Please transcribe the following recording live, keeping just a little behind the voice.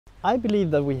I believe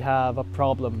that we have a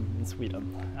problem in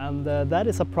Sweden, and that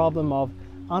is a problem of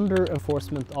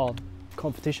under-enforcement of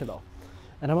competition law.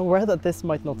 And I'm aware that this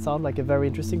might not sound like a very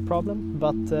interesting problem,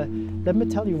 but let me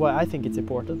tell you why I think it's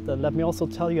important, and let me also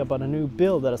tell you about a new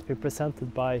bill that has been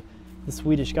presented by the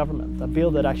Swedish government, a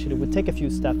bill that actually would take a few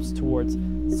steps towards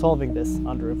solving this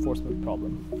under-enforcement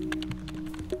problem.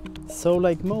 So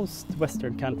like most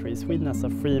Western countries, Sweden has a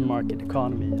free market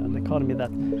economy, an economy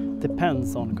that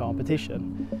depends on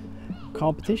competition.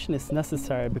 Competition is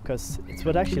necessary because it's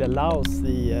what actually allows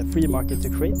the free market to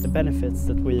create the benefits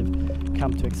that we've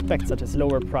come to expect, such as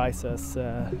lower prices,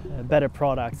 better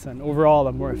products, and overall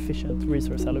a more efficient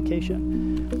resource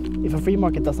allocation. If a free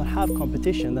market doesn't have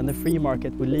competition, then the free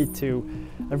market will lead to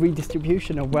a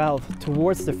redistribution of wealth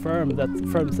towards the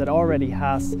firms that already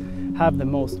have the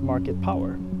most market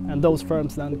power. And those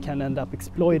firms then can end up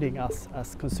exploiting us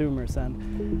as consumers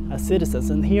and as citizens.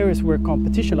 And here is where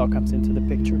competition law comes into the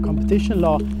picture. Competition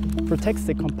law protects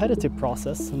the competitive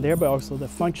process and thereby also the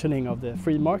functioning of the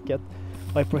free market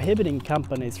by prohibiting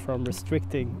companies from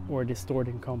restricting or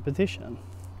distorting competition.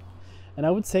 And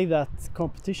I would say that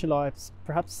competition law is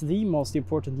perhaps the most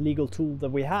important legal tool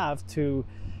that we have to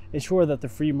ensure that the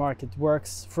free market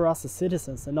works for us as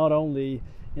citizens and not only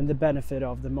in the benefit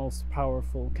of the most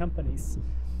powerful companies.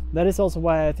 That is also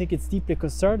why I think it's deeply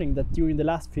concerning that during the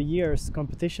last few years,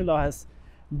 competition law has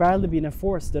barely been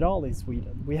enforced at all in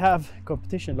Sweden. We have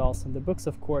competition laws in the books,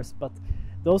 of course, but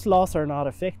those laws are not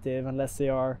effective unless they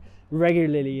are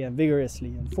regularly and vigorously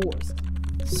enforced.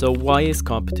 So why is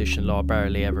competition law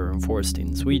barely ever enforced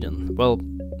in Sweden? Well,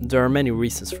 there are many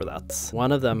reasons for that.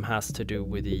 One of them has to do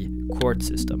with the court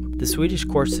system. The Swedish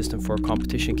court system for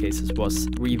competition cases was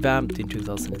revamped in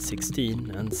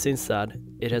 2016, and since that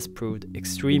it has proved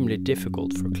extremely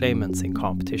difficult for claimants in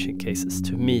competition cases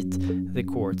to meet the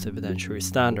court's evidentiary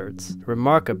standards.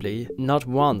 Remarkably, not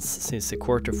once since the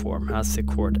court reform has the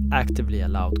court actively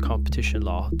allowed competition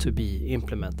law to be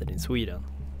implemented in Sweden.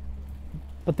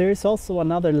 But there is also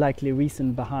another likely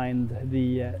reason behind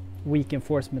the weak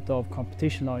enforcement of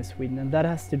competition law in Sweden, and that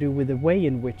has to do with the way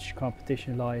in which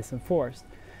competition law is enforced.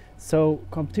 So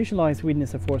competition law in Sweden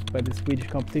is enforced by the Swedish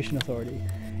Competition Authority.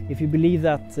 If you believe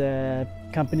that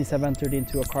companies have entered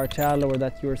into a cartel or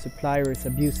that your supplier is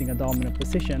abusing a dominant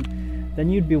position, then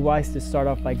you'd be wise to start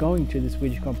off by going to the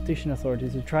Swedish Competition Authority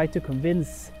to try to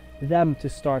convince them to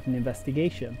start an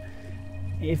investigation.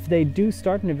 If they do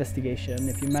start an investigation,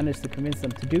 if you manage to convince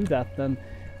them to do that, then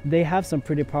they have some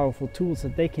pretty powerful tools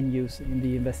that they can use in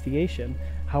the investigation.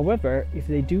 However, if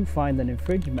they do find an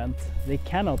infringement, they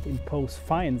cannot impose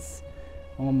fines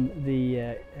on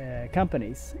the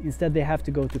companies. Instead, they have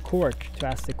to go to court to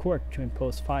ask the court to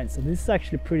impose fines. And this is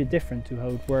actually pretty different to how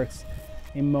it works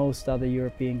in most other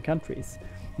European countries.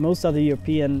 Most other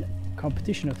European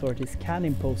competition authorities can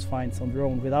impose fines on their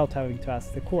own without having to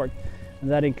ask the court. And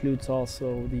that includes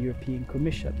also the European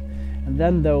Commission. And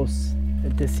then those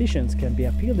decisions can be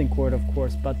appealed in court, of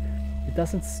course, but it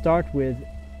doesn't start with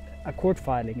a court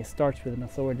filing, it starts with an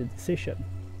authority decision.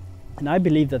 And I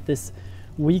believe that this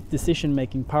weak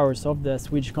decision-making powers of the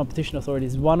Swedish Competition Authority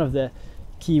is one of the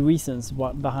key reasons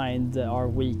behind our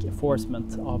weak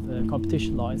enforcement of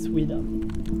competition law in Sweden.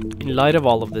 In light of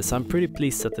all of this, I'm pretty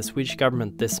pleased that the Swedish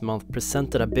government this month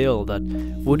presented a bill that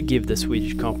would give the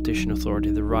Swedish Competition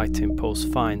Authority the right to impose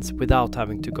fines without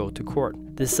having to go to court.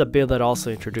 This is a bill that also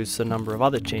introduces a number of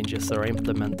other changes that are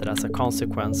implemented as a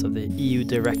consequence of the EU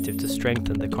directive to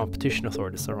strengthen the competition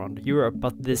authorities around Europe,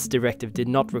 but this directive did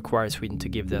not require Sweden to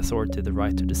give the authority the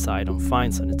right to decide on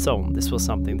fines on its own. This was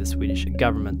something the Swedish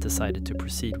government decided to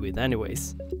proceed with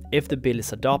anyways. If the bill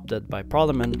is adopted by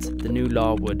Parliament, the new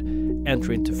law would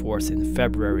enter into force in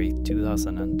February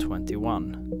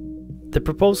 2021. The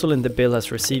proposal in the bill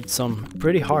has received some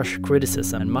pretty harsh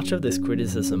criticism, and much of this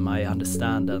criticism I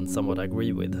understand and somewhat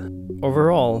agree with.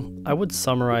 Overall, I would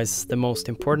summarize the most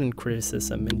important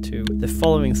criticism into the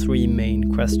following three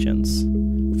main questions.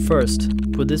 First,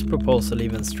 would this proposal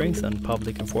even strengthen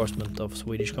public enforcement of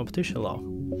Swedish competition law?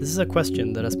 This is a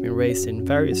question that has been raised in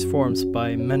various forms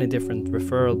by many different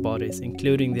referral bodies,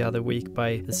 including the other week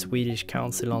by the Swedish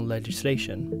Council on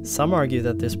Legislation. Some argue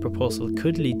that this proposal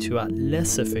could lead to a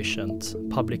less efficient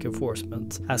public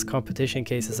enforcement, as competition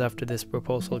cases after this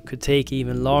proposal could take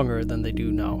even longer than they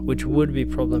do now, which would be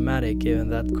problematic given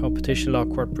that competition law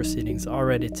court proceedings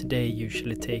already today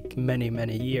usually take many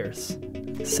years.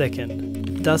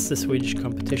 Second, does the Swedish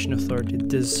Competition Authority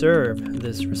deserve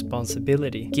this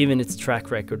responsibility, given its track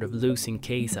record of losing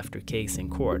case after case in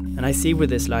court? And I see where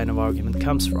this line of argument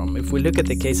comes from. If we look at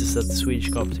the cases that the Swedish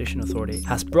Competition Authority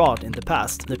has brought in the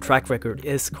past, the track record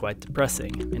is quite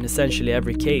depressing. In essentially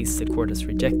every case, the court has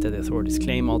rejected the authority's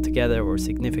claim altogether or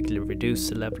significantly reduced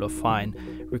the level of fine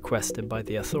requested by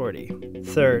the authority.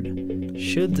 Third,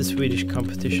 should the Swedish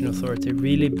Competition Authority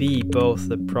really be both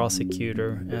the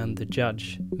prosecutor and the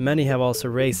judge? Many have also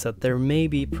raised that there may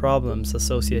be problems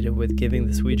associated with giving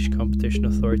the Swedish Competition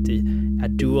Authority a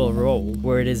dual role,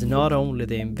 where it is not only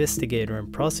the investigator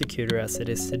and prosecutor as it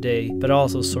is today, but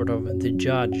also sort of the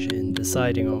judge in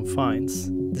deciding on fines.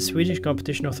 The Swedish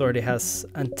Competition Authority has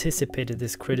anticipated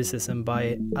this criticism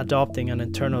by adopting an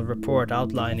internal report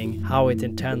outlining how it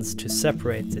intends to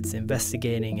separate its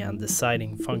investigating and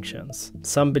deciding functions.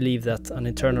 Some believe that an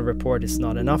internal report is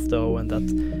not enough though, and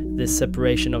that this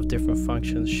separation of different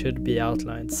functions should be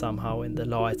outlined somehow in the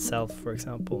law itself, for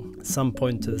example. Some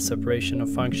point to the separation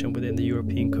of function within the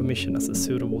European Commission as a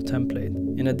suitable template.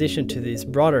 In addition to these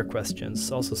broader questions,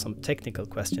 also some technical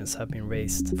questions have been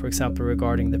raised, for example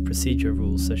regarding the procedure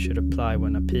rules that should apply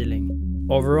when appealing.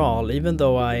 Overall, even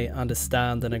though I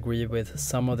understand and agree with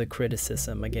some of the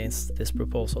criticism against this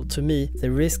proposal, to me,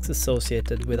 the risks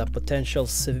associated with a potential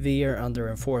severe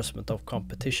under-enforcement of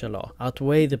competition law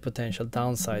outweigh the potential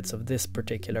downsides of this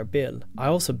particular bill. I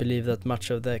also believe that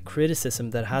much of the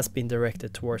criticism that has been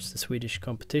directed towards the Swedish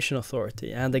Competition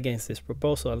Authority and against this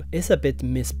proposal is a bit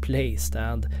misplaced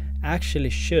and actually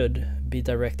should be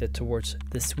directed towards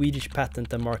the Swedish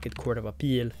Patent and Market Court of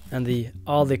Appeal and the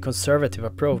conservative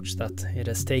approach that it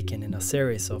has taken in a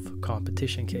series of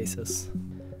competition cases.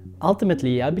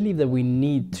 Ultimately, I believe that we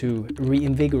need to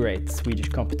reinvigorate Swedish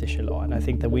competition law, and I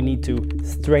think that we need to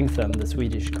strengthen the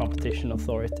Swedish Competition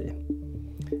Authority.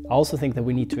 I also think that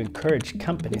we need to encourage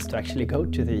companies to actually go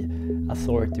to the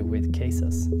authority with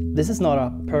cases. This is not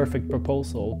a perfect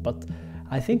proposal, but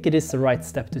I think it is the right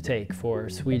step to take for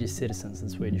Swedish citizens and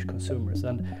Swedish consumers,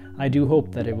 and I do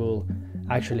hope that it will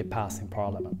actually pass in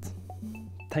Parliament.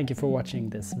 Thank you for watching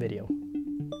this video.